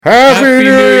Happy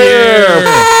New Year!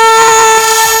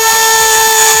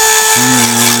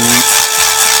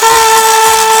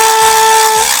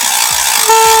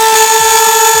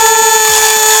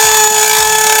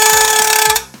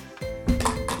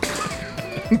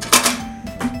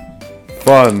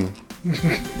 Fun.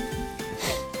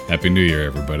 Happy New Year,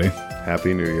 everybody.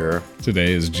 Happy New Year.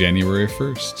 Today is January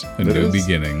 1st, a new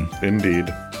beginning. Indeed.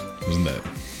 Isn't that?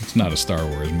 It's not a Star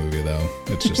Wars movie, though.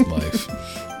 It's just life.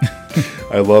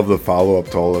 I love the follow-up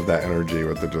to all of that energy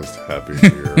with the just Happy New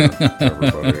Year,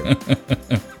 everybody.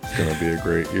 It's going to be a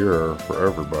great year for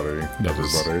everybody. That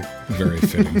was very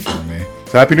fitting for me.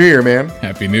 So Happy New Year, man.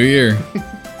 Happy New Year.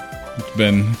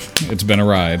 It's been a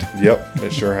ride. Yep,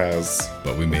 it sure has.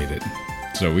 But we made it.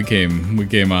 So we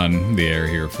came on the air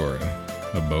here for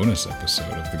a bonus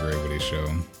episode of The Grey Woody Show.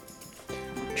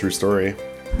 True story.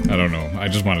 I don't know. I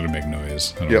just wanted to make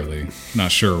noise. I don't really,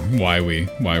 not sure why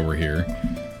we're here.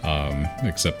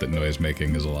 Except that noise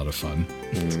making is a lot of fun.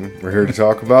 We're here to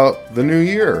talk about the new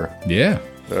year. Yeah.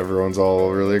 That everyone's all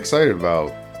really excited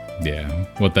about. Yeah.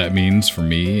 What that means for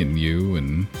me and you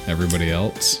and everybody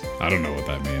else. I don't know what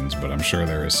that means, but I'm sure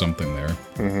there is something there.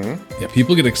 Mm-hmm. Yeah,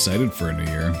 people get excited for a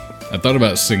new year. I thought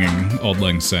about singing Auld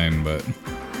Lang Syne, but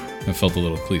I felt a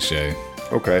little cliche.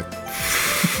 Okay.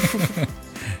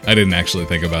 I didn't actually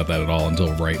think about that at all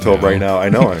until right now. I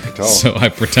know, I can tell. So I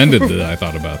pretended that I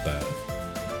thought about that,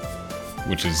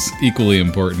 which is equally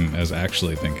important as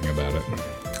actually thinking about it.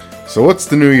 So what's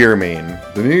the new year mean?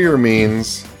 The new year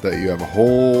means that you have a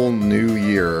whole new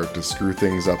year to screw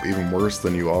things up even worse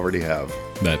than you already have.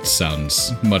 That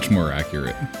sounds much more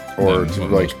accurate Or than to,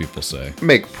 what like, most people say.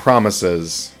 Make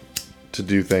promises to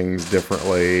do things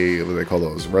differently. What do they call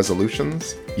those?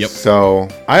 Resolutions? Yep. So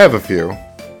I have a few.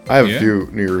 A Yeah. few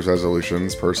New Year's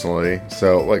resolutions personally.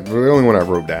 So like the only one I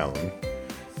wrote down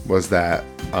was that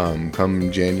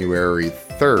come January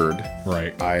 3rd,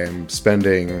 Right. I am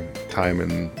spending time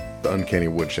in the Uncanny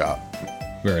Woodshop.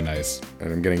 Very nice.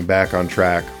 And I'm getting back on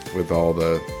track with all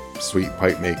the sweet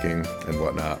pipe making and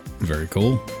whatnot. Very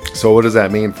cool. So what does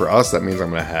that mean for us? That means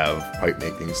I'm going to have pipe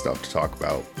making stuff to talk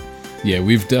about. Yeah,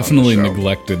 we've definitely show.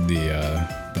 neglected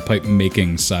the pipe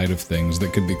making side of things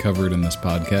that could be covered in this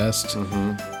podcast.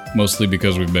 Mm-hmm. Mostly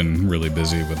because we've been really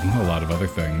busy with a lot of other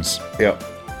things. Yep,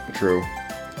 true.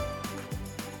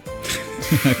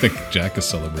 I think Jack is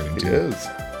celebrating He too. is.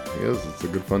 He is. It's a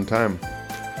good fun time.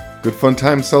 Good fun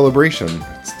time celebration.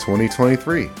 It's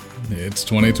 2023. It's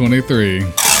 2023.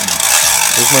 Where's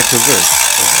my kazoo?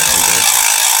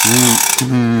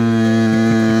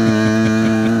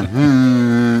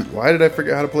 Why did I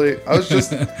forget how to play? I was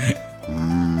just...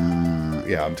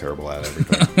 Yeah, I'm terrible at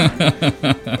everything.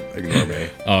 Ignore me.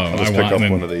 I'll just pick up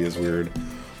one of these weird...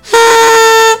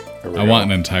 I want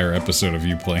an entire episode of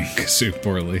you playing kazoo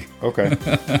poorly. Okay.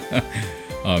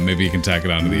 Maybe you can tack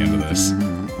it on to the end of this.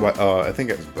 I think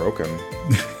it's broken.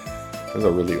 It's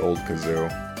a really old kazoo.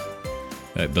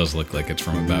 That does look like it's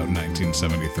from about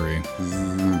 1973.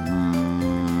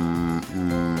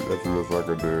 That's what I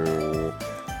could do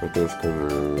with this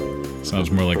kazoo. Sounds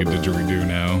more like a didgeridoo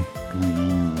now.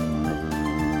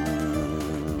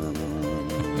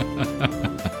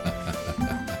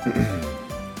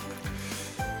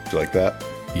 Do you like that?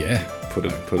 Yeah. Put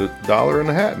a dollar in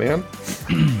the hat, man.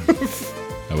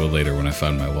 I will later when I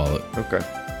find my wallet. Okay.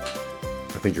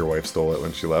 I think your wife stole it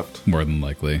when she left. More than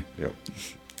likely. Yep.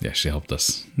 Yeah, she helped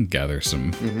us gather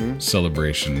some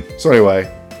celebration. So anyway,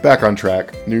 back on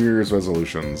track. New Year's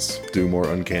resolutions. Do more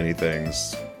uncanny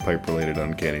things. Pipe-related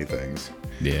uncanny things.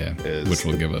 Yeah, which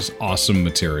will give us awesome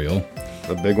material.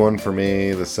 The big one for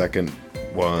me, the second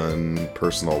one,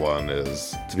 personal one,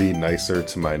 is to be nicer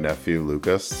to my nephew,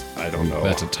 Lucas. I don't know.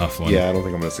 That's a tough one. Yeah, I don't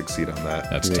think I'm going to succeed on that.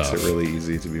 That's It makes tough. it really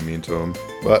easy to be mean to him.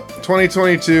 But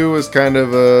 2022 was kind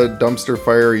of a dumpster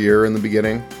fire year in the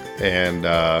beginning. And,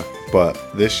 but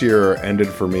this year ended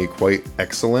for me quite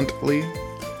excellently.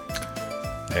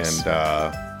 Nice.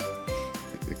 And,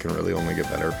 it can really only get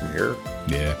better from here.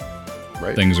 Yeah.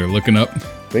 Right? Things are looking up.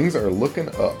 Things are looking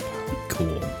up.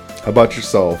 Cool. How about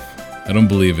yourself? I don't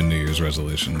believe in New Year's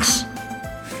resolutions.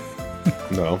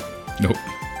 No. Nope.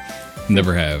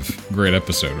 Never have. Great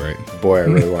episode, right? Boy, I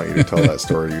really want you to tell that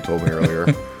story you told me earlier.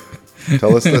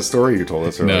 Tell us that story you told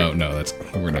us earlier. No,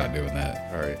 we're not doing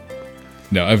that. All right.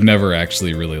 No, I've never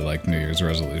actually really liked New Year's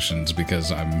resolutions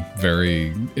because I'm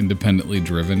very independently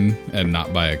driven and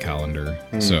not by a calendar.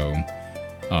 So,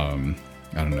 I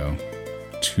don't know.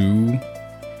 Two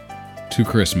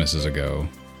Christmases ago,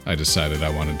 I decided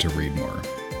I wanted to read more.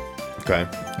 Okay.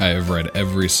 I have read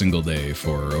every single day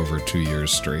for over 2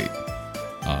 years straight.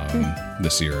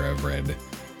 This year I've read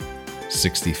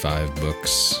 65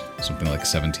 books something like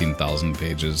 17,000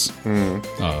 pages.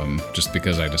 Just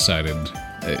because I decided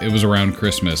it was around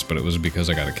Christmas, but it was because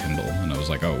I got a Kindle, and I was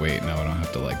like, oh wait, now I don't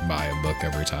have to like buy a book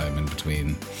every time in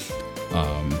between.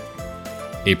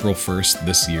 April 1st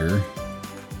this year,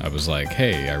 I was like,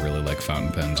 hey, I really like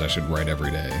fountain pens. I should write every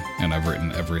day. And I've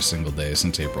written every single day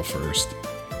since April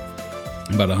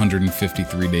 1st. About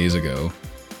 153 days ago,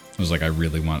 I was like, I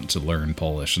really want to learn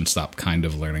Polish and stop kind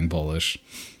of learning Polish.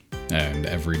 And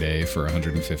every day for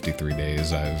 153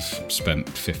 days, I've spent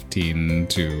 15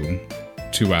 to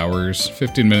 2 hours,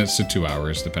 15 minutes to 2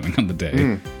 hours, depending on the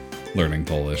day, learning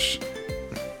Polish.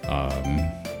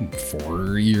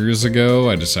 4 years ago,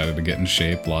 I decided to get in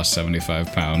shape, lost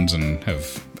 75 pounds, and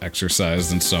have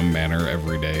exercised in some manner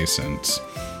every day since.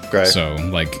 Okay. So,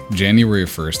 like, January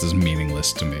 1st is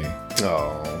meaningless to me.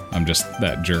 Oh. I'm just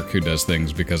that jerk who does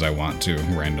things because I want to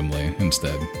randomly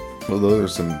instead. Well, those are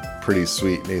some pretty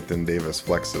sweet Nathan Davis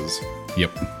flexes.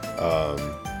 Yep.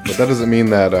 But that doesn't mean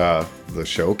that the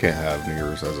show can't have New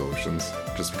Year's resolutions.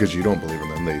 Just because you don't believe in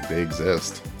them, they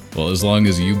exist. Well, as long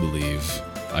as you believe,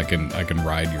 I can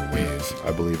ride your wave.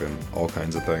 I believe in all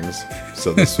kinds of things,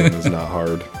 so this one is not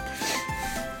hard.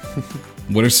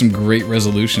 What are some great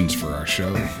resolutions for our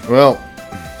show? Well,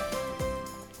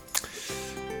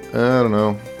 I don't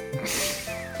know.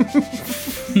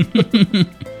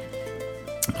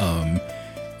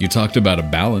 You talked about a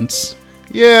balance.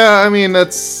 Yeah, I mean, I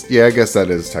guess that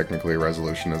is technically a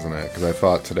resolution, isn't it? Because I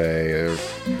thought today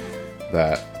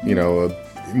that,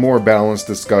 a more balanced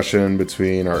discussion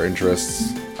between our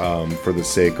interests for the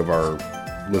sake of our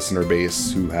listener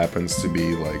base, who happens to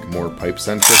be, like, more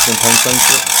pipe-centric than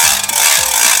pen-centric.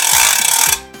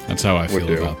 That's how I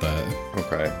feel about that.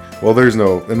 Okay. Well,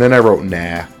 and then I wrote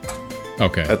nah.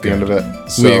 Okay. At the end of it.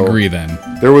 So we agree then.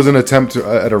 There was an attempt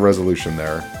at a resolution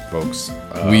there, folks.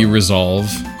 We resolve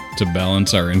to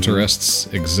balance our interests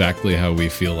exactly how we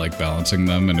feel like balancing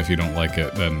them, and if you don't like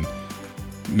it, then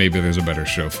maybe there's a better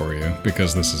show for you,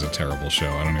 because this is a terrible show.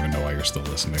 I don't even know why you're still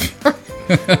listening.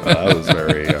 That was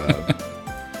very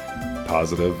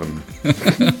positive and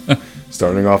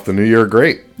starting off the new year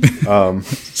great.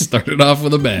 Started off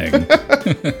with a bang.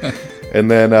 And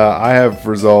then I have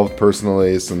resolved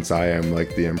personally, since I am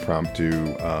like the impromptu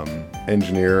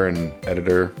engineer and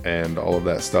editor and all of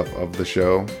that stuff of the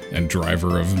show. And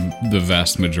driver of the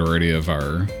vast majority of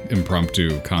our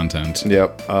impromptu content.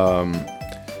 Yep.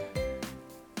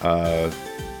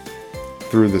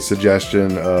 Through the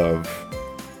suggestion of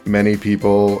many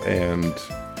people, and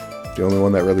the only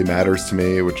one that really matters to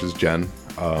me, which is Jen,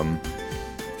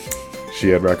 she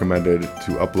had recommended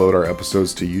to upload our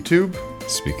episodes to YouTube.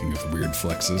 Speaking of weird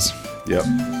flexes. Yep.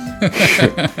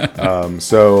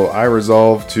 So I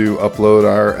resolved to upload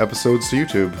our episodes to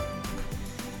YouTube.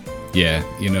 Yeah,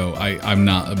 I'm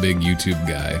not a big YouTube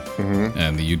guy,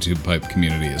 and the YouTube pipe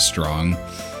community is strong,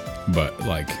 but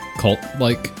like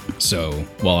cult-like. So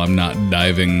while I'm not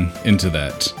diving into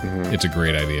that, it's a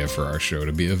great idea for our show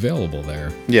to be available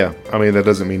there. Yeah, I mean, that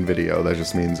doesn't mean video. That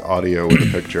just means audio with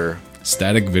a picture.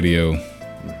 Static video,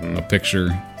 a picture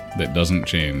that doesn't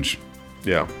change.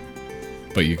 Yeah.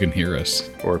 But you can hear us.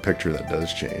 Or a picture that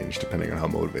does change, depending on how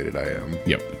motivated I am.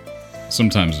 Yep.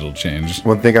 Sometimes it'll change.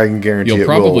 One thing I can guarantee You'll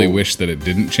probably wish that it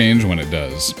didn't change when it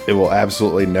does. It will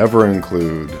absolutely never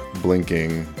include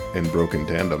blinking in broken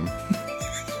tandem.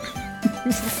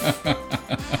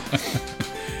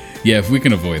 Yeah, if we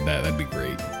can avoid that, that'd be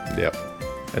great. Yep.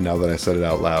 And now that I said it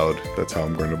out loud, that's how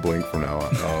I'm going to blink from now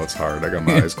on. Oh, it's hard. I got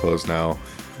my eyes closed now.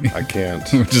 I can't.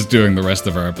 We're just doing the rest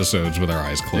of our episodes with our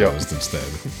eyes closed instead.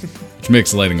 Which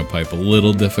makes lighting a pipe a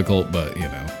little difficult, but,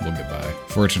 we'll get by.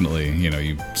 Fortunately,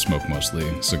 you smoke mostly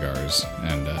cigars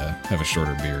and have a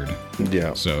shorter beard.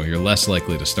 Yeah. So you're less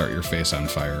likely to start your face on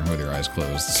fire with your eyes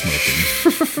closed smoking.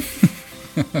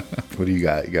 What do you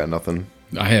got? You got nothing?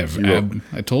 I have.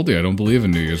 I told you I don't believe in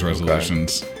New Year's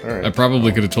resolutions. Okay. All right. I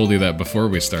probably could have told you that before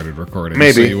we started recording.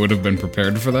 Maybe. So you would have been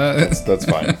prepared for that. That's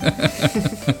fine.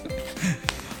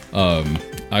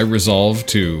 I resolve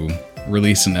to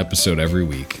release an episode every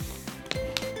week.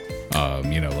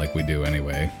 Like we do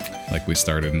anyway. Like we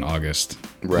started in August.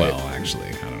 Right. Well, actually,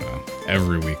 I don't know.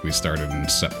 Every week we started in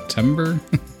September.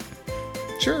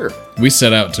 Sure. We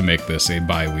set out to make this a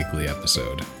bi-weekly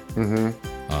episode.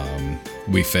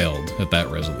 We failed at that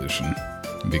resolution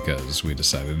because we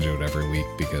decided to do it every week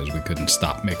because we couldn't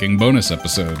stop making bonus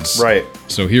episodes. Right.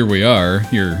 So here we are,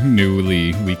 your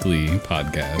newly weekly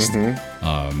podcast.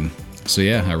 So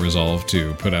yeah, I resolved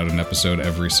to put out an episode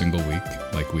every single week,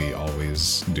 like we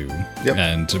always do. Yep.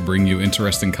 And to bring you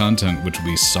interesting content, which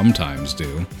we sometimes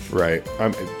do. Right.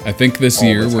 I think this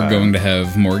year we're going to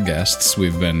have more guests.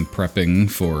 We've been prepping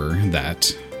for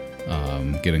that.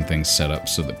 getting things set up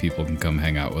so that people can come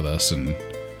hang out with us and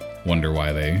wonder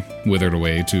why they withered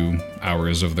away to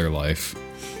hours of their life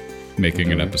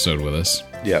making an episode with us.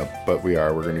 Yeah, but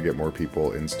we're going to get more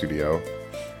people in studio.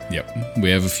 Yep. We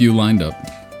have a few lined up.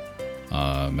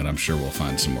 And I'm sure we'll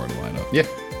find some more to line up. Yeah.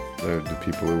 The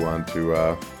people who want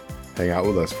to hang out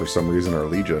with us for some reason are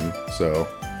legion. So,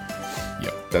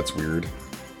 Yep. That's weird.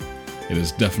 It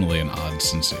is definitely an odd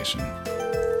sensation.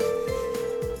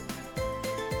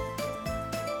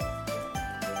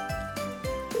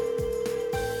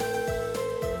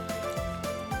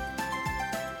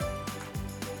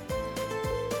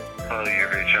 Hello,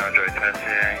 you've reached Andre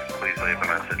Tessier. Please leave a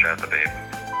message at the beep.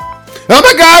 Oh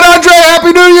my God, Andre!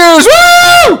 Happy New Year's!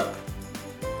 Woo!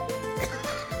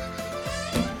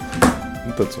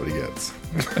 That's what he gets.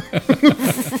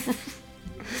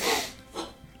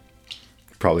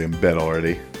 Probably in bed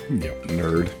already. Yep.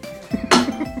 Nerd.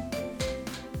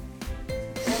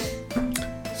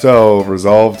 So,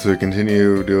 resolved to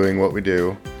continue doing what we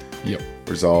do. Yep.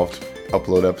 Resolved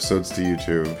upload episodes to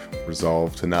YouTube.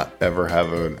 Resolved to not ever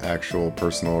have an actual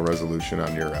personal resolution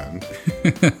on your end.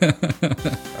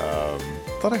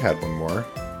 Thought I had one more,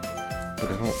 but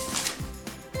I don't.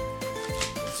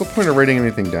 What's the point of writing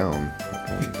anything down?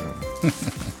 I don't know.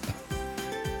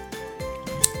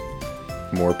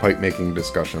 More pipe making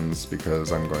discussions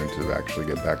because I'm going to actually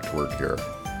get back to work here.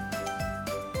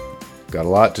 Got a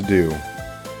lot to do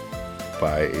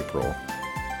by April.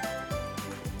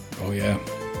 Oh, yeah.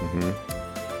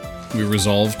 We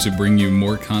resolved to bring you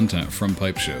more content from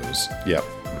pipe shows. Yep.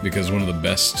 Because one of the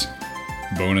best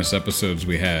bonus episodes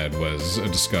we had was a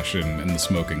discussion in the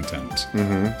smoking tent.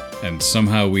 And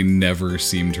somehow we never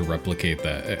seem to replicate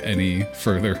that at any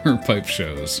further pipe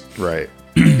shows. Right.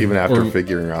 Even after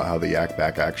figuring out how the yak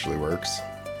back actually works.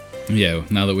 Yeah,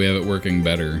 now that we have it working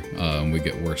better, we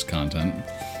get worse content.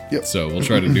 Yep. So we'll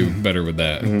try to do better with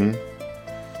that.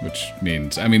 Which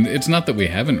means, I mean, it's not that we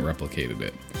haven't replicated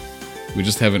it. We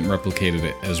just haven't replicated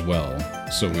it as well.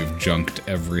 So we've junked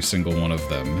every single one of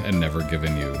them and never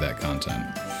given you that content.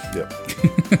 Yep.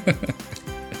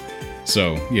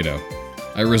 So, you know,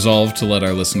 I resolved to let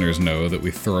our listeners know that we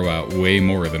throw out way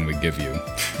more than we give you.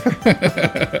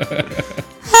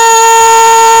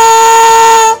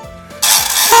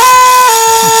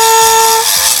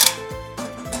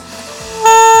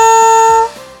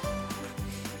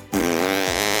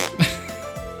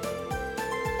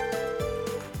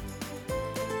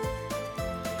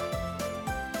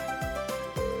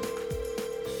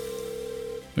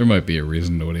 There might be a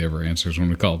reason nobody ever answers when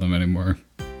we call them anymore.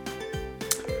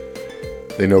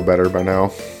 They know better by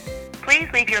now. Please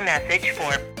leave your message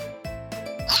for...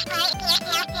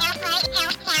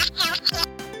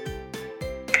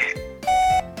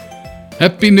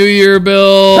 Happy New Year,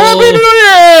 Bill! Happy New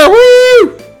Year!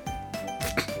 Woo!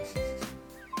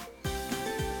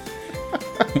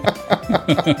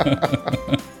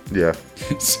 Yeah.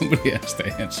 Somebody has to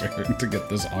answer to get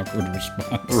this awkward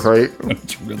response. Right. When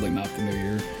it's really not the New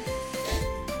Year.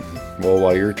 Well,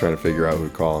 while you're trying to figure out who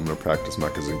to call, I'm going to practice my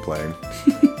kazoo playing.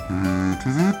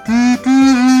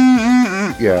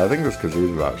 Yeah, I think this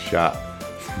kazoo's about shot.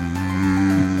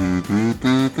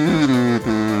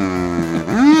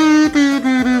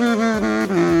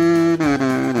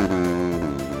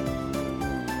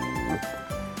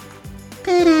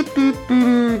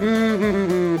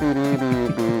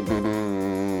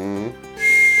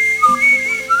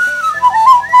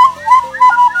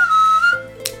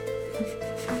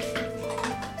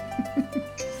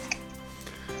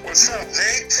 What's up,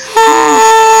 Nate?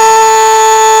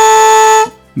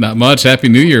 Not much. Happy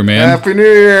New Year, man. Happy New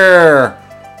Year!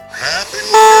 Happy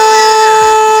New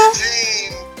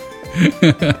Year,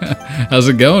 Gene. How's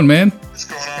it going, man? It's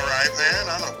going all right, man.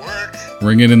 I'm at work.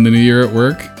 Ringing in the New Year at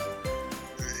work?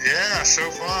 Yeah, so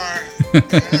far. Yeah,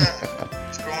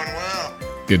 it's going well.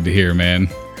 Good to hear, man.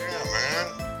 Yeah, man.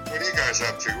 What are you guys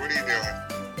up to? What are you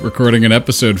doing? Recording an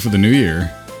episode for the New Year.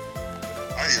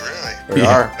 Are you really? We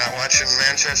are. Not watching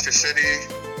Manchester City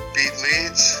beat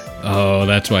Leeds? Oh,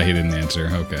 that's why he didn't answer.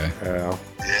 Okay. Yeah.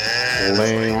 Yeah, that's why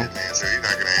you Lame. didn't answer. You're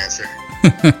not going to answer.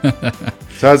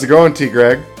 So how's it going, T.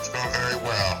 Greg? It's going very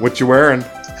well. What you wearing?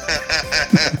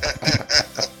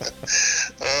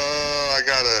 Oh, I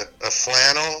got a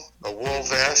flannel, a wool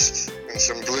vest, and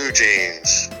some blue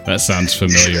jeans. That sounds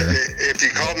familiar. If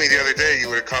you called me the other day, you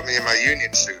would have caught me in my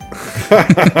union suit.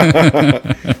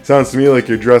 Sounds to me like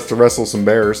you're dressed to wrestle some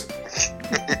bears.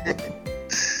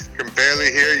 Can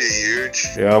barely hear you, huge.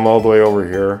 Yeah, I'm all the way over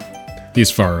here. He's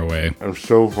far away. I'm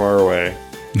so far away.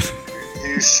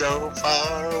 You're so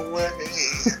far away.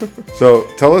 So,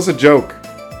 tell us a joke.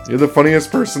 You're the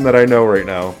funniest person that I know right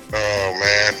now. Oh,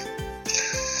 man.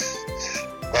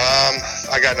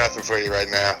 got nothing for you right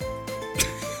now.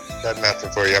 Got nothing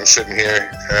for you. I'm sitting here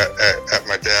at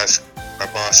my desk. My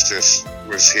boss just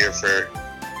was here for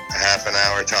a half an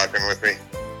hour talking with me,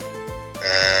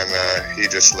 and he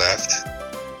just left.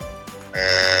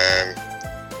 And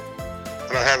I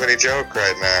don't have any joke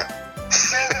right now.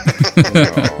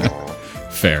 Oh.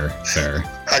 Fair.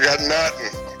 I got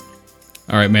nothing.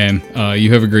 All right, man.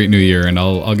 You have a great New Year, and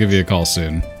I'll give you a call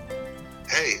soon.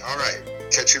 Hey, all right.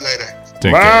 Catch you later.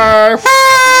 Take care. Bye.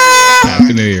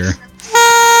 Happy New Year.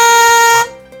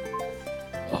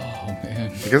 Oh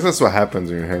man. I guess that's what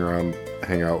happens when you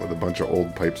hang out with a bunch of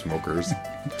old pipe smokers.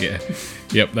 Yeah.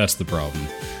 Yep. That's the problem.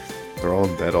 They're all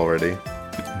in bed already, or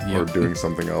Yep. doing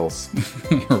something else.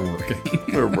 We're working.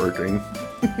 They're working.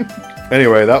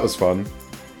 Anyway, that was fun.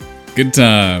 Good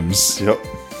times. Yep.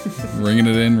 Ringing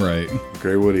it in right.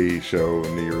 Grey Woody show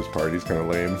New Year's party's kind of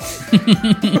lame.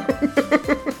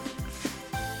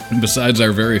 Besides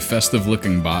our very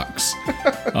festive-looking box,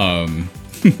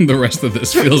 the rest of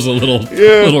this feels a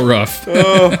little rough.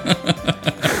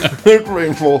 It's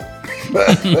painful.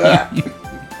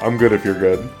 I'm good if you're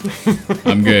good.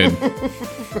 I'm good.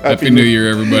 Happy New Year,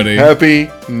 everybody. Happy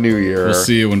New Year. We'll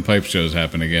see you when pipe shows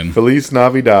happen again. Feliz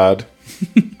Navidad.